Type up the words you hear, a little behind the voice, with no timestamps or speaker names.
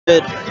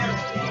good.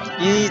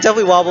 He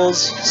definitely wobbles,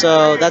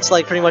 so that's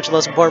like pretty much the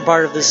most important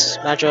part of this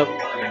matchup.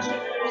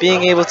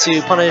 Being able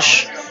to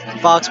punish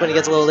Fox when he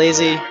gets a little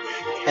lazy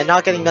and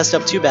not getting messed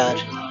up too bad.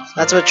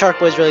 That's what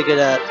Sharkboi is really good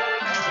at.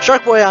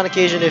 Sharkboi, on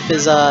occasion, if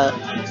his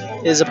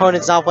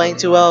opponent's not playing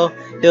too well,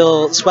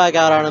 he'll swag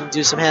out on him,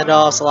 do some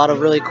handoffs, a lot of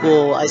really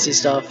cool icy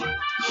stuff.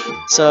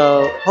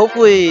 So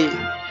hopefully we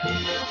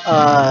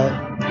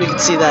can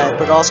see that,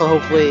 but also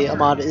hopefully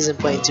Ahmad isn't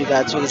playing too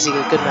bad, so we can see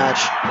a good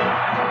match.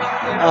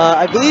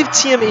 I believe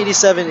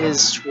TM87 is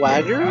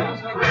Swagger.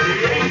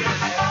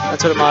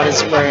 That's what Ahmad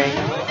is wearing.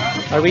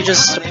 Are we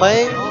just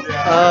playing?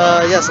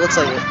 Yes, looks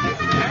like it.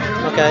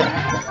 Okay.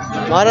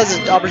 Ahmad has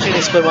an opportunity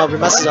to split him up, but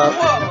messes up.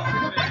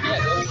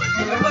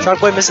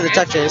 Sharkboi misses the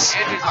tech chase.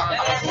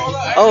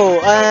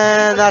 Oh,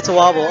 and that's a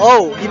wobble.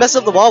 Oh, he messed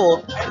up the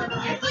wobble.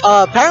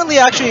 Apparently,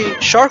 actually,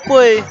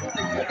 Sharkboi...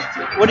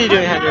 What are you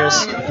doing,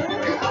 Henrius?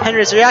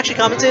 Henrius, are you actually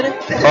commentating?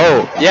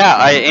 Oh, yeah,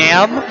 I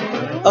am.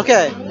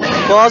 Okay.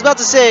 Well, I was about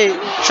to say,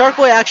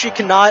 Sharkboi actually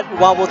cannot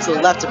wobble to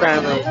the left,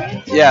 apparently.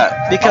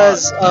 Yeah.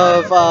 Because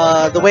of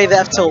the way the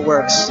F-tilt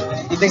works.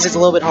 He thinks it's a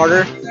little bit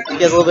harder.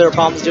 He has a little bit of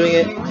problems doing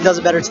it. He does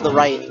it better to the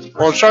right.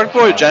 Well,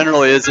 Sharkboi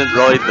generally isn't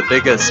really the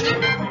biggest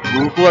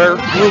moogler.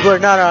 Moogler,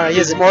 no, he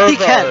isn't. More he of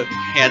can. a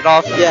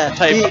handoff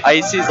type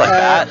ices like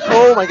that.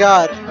 Oh my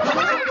god.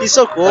 He's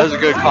so cool. That was a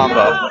good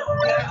combo.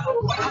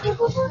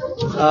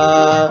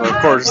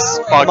 Of course,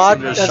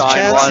 Fox just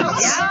shine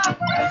once.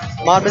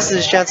 Mod misses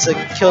his chance to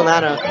kill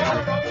Nana.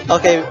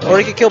 Okay, or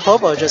he could kill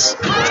Popo just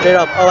straight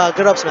up. Oh wow,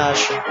 good up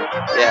smash.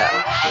 Yeah.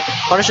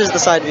 Punishes the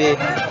side V.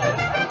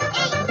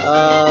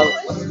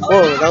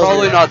 Whoa, that was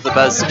probably not the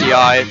best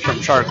DI from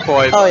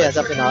Sharkboi. Oh yeah,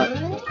 definitely not.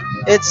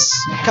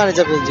 It's kind of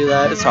difficult to do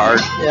that. It's hard.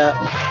 Yeah.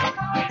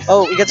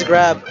 Oh, he gets a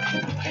grab.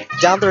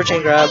 Down throw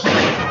chain grab.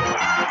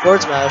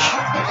 Forward smash.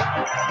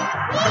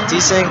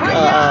 Desync.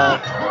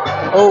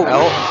 Oh.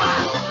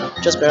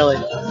 Just barely.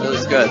 It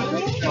was good.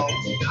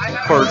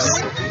 Of course,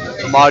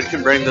 Ahmad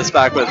can bring this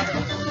back with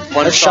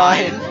one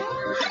shine.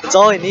 That's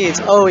all he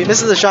needs. Oh, he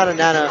misses the shot on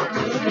Nana.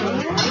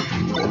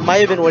 Might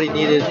have been what he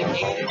needed.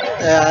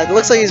 Yeah, it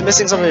looks like he's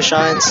missing some of his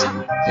shines.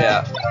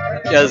 Yeah.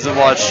 He hasn't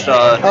watched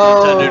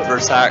Intended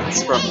vs.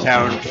 Hacks from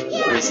Town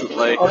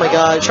recently. Oh my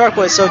god,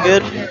 Sharkboi is so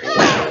good.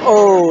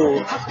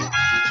 Oh.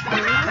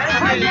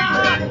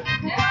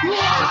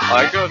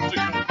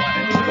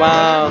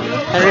 Wow.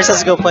 Henry has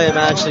to go play a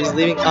match, so he's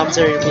leaving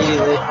commentary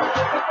immediately.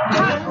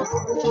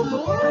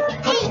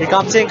 You're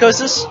commentating,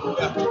 Kostas?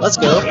 Let's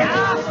go.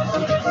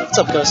 What's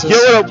up, Kostas? Yo,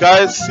 what up,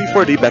 guys?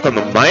 C4D back on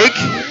the mic.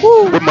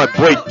 Woo. With my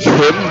boy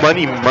Kim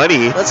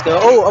Money. Let's go.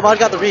 Oh, Ahmad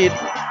got the read.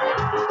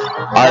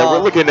 Alright, we're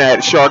looking at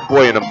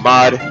Sharkboi and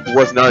Ahmad, who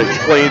was not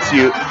explained to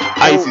you.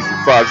 Ices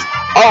and Fox.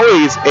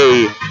 Always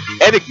a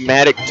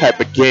enigmatic type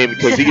of game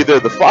because either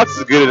the Fox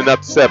is good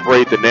enough to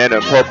separate the Nana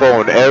and Popo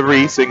on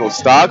every single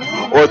stock,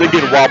 or they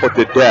get wobbled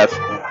to death.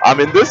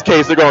 In this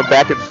case, they're going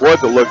back and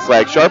forth, it looks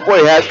like.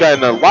 Sharkboi has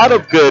gotten a lot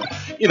of good,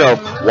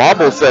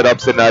 wobble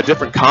setups and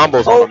different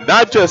combos on them.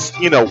 Not just,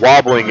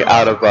 wobbling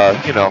out of,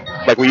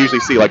 like we usually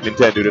see like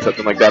Nintendo or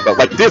something like that, but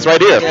like this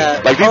right here.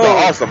 Yeah. Like, these are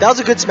awesome. That was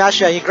a good smash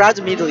shot. He grabbed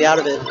immediately out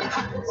of it.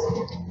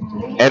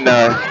 And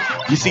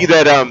you see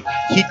that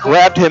he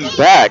grabbed him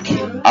back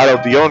out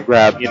of the own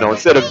grab,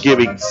 instead of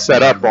getting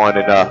set up on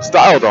and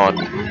styled on.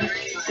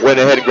 Went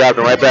ahead and grabbed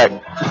him right back.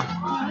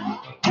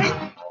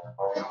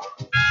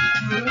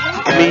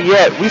 I mean,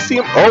 yeah, we see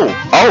him.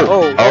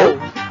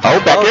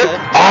 Back air.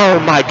 Oh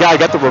my god,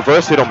 got the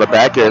reverse hit on the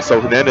back air,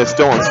 so Nana is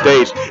still on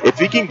stage. If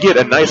he can get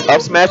a nice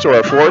up smash or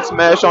a forward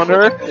smash on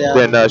her,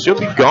 then she'll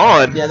be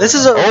gone. Yeah, this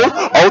is a...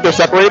 Oh, they're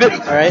separated.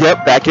 Alright.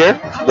 Yep, back air.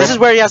 This is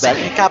where he has to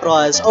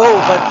capitalize. Oh,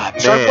 but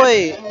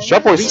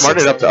Sharkboi's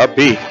smart enough to up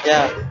B.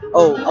 Yeah.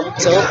 Oh, up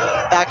tilt,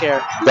 back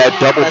air. That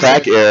double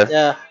back air.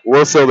 Yeah.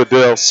 Will seal the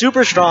deal.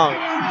 Super strong.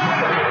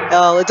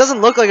 It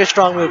doesn't look like a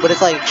strong move, but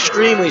it's like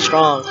extremely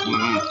strong.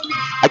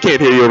 I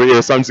can't hear you over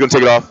here, so I'm just gonna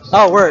take it off.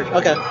 Oh, word.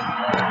 Okay.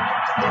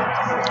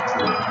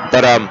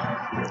 But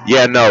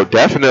yeah, no,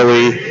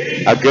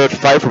 definitely a good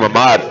fight from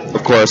Ahmad,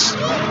 of course.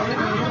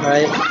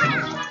 Alright.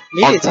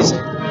 Immediate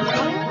decent.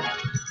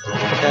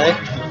 Okay.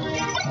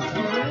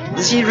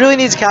 He really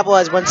needs to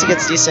capitalize once he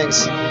gets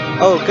desyncs.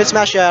 Oh, good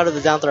smash out of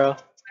the down throw.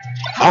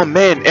 Oh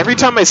man, every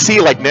time I see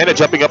like Nana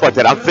jumping up like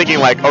that, I'm thinking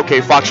like, okay,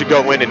 Fox should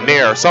go in and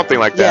nair or something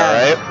like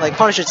that, right? Like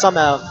punish it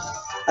somehow.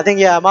 I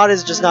think, Ahmad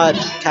is just not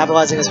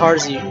capitalizing as hard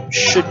as he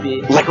should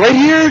be. Like right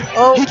here?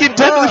 Oh, he can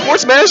definitely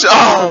force smash.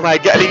 Oh my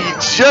god, he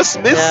just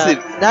missed it.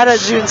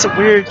 Nana's doing some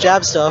weird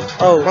jab stuff.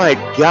 Oh my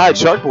god,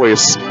 Sharkboi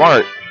is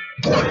smart.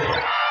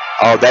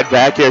 Oh, that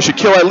back air should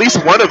kill at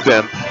least one of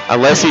them,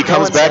 unless he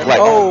comes back like,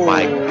 oh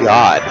my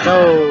god.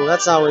 No,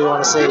 that's not what we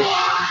want to see.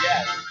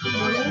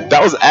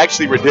 That was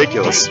actually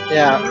ridiculous.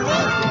 Yeah.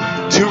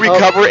 To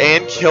recover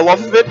and kill off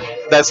of it,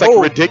 that's like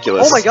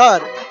ridiculous. Oh my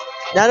god.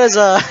 Nana's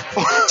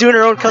doing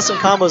her own custom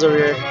combos over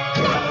here.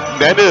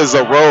 Nana is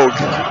a rogue.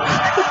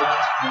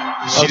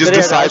 She just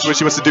decides when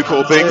she wants to do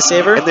cool things.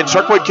 And then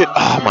Sharkboi can...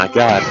 Oh my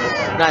god.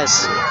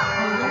 Nice.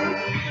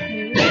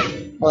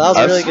 Well,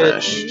 that was really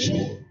good.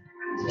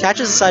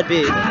 Catches the side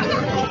B.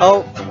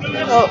 Oh.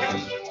 Oh.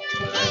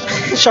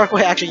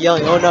 Sharkboi actually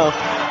yelling, oh no.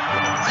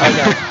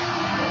 Okay.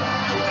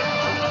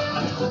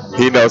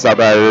 He knows how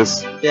bad it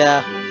is.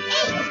 Yeah.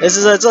 It's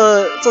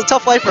a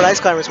tough life for ice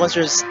climbers once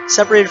you're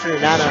separated from your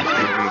Nana.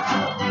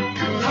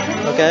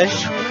 Okay.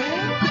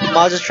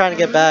 Ahmad just trying to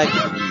get back.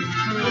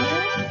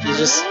 He's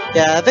just,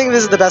 yeah, I think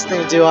this is the best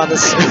thing to do on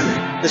this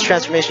this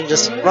transformation.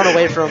 Just run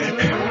away from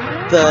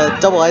the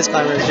double ice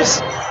climbers.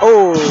 Just,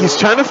 oh. He's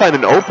trying to find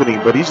an opening,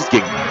 but he's just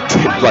getting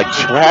like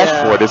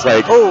trashed for it. It's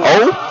like,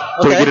 oh,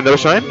 can we get another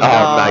shine? Oh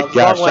my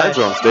gosh, shines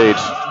are on stage.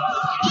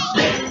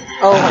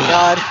 Oh my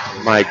god.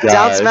 My god.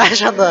 Down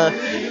smash on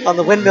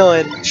the windmill,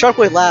 and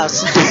Sharkboi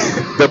laughs.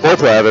 They're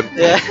both laughing.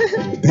 Yeah.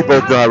 They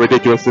both know how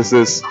ridiculous this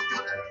is.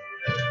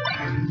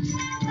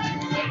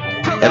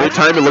 Every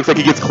time it looks like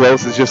he gets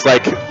close, it's just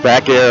like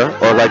back air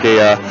or like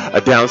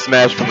a down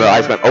smash from the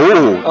Iceman.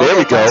 Oh, there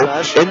we go.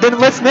 Smash. And then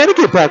lets Nana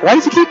get back. Why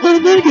does he keep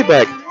letting Nana get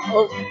back?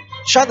 Oh,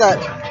 shot that.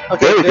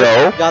 Okay, there we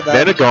go. Got that.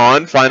 Nana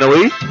gone,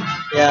 finally.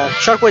 Yeah,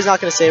 Sharkboi's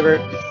not going to save her.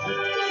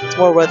 It's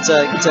more worth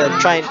to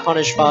try and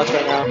punish Fox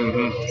right now.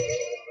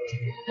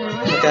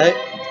 Okay.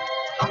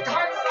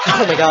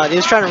 Oh my god, he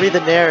was trying to read the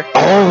nair.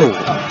 Oh,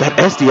 that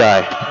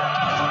SDI.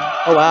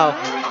 Oh wow.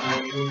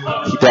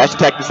 He dash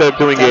attacked instead of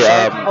doing a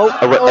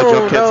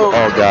jump cancel. No.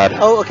 Oh god.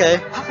 Oh, okay.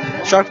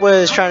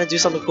 Sharkboi is trying to do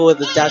something cool with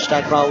the dash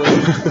attack probably.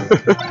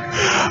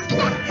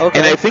 Okay.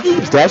 And I think he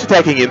was dash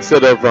attacking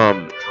instead of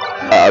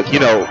you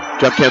know,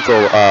 jump cancel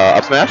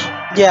up smash.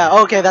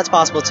 Yeah, okay, that's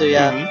possible too,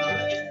 yeah.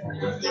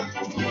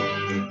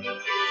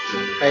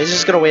 Alright, he's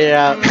just gonna wait it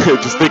out.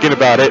 Just thinking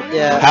about it.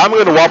 Yeah. How am I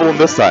gonna wobble him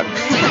this time?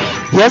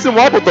 He hasn't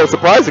wobbled though,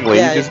 surprisingly.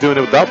 Yeah, He's just doing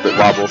it without the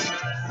wobbles.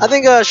 I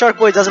think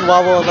Sharkboi doesn't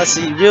wobble unless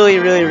he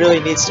really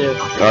needs to.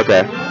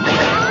 Okay.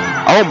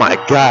 Oh my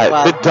god,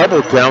 Wow. the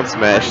double down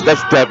smash.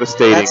 That's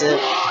devastating. That's it.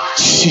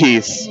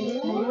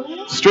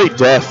 Jeez. Straight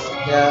death.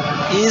 Yeah.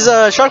 He's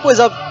Sharkboi's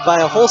up by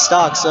a whole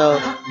stock, so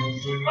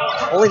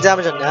only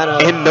damage on Nana.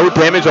 And no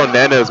damage on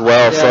Nana as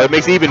well, so Yeah. it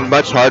makes it even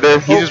much harder.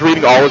 He's just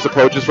reading all his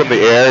approaches from the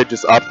air,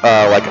 just up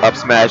like up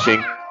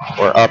smashing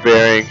or up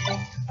airing.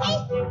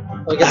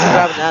 Oh, he gets to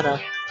grab Nana.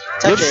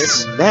 Tech Gets chase.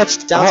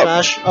 snatched Down up.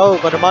 smash. Oh,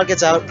 but Ahmad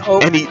gets out. Oh,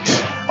 And he,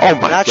 oh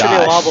my that should be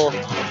a wobble.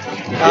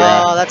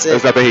 Yeah. Oh, that's it.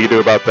 There's nothing he can do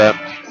about that.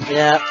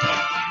 Yeah.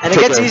 And it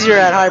Took gets a- easier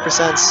at higher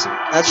percents.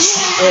 That's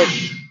it.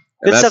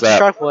 Good that's stuff to that.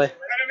 Sharkboi.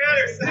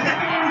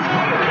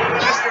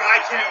 I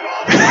can't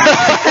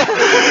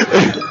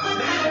wobble.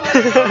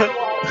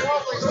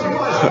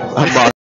 I'm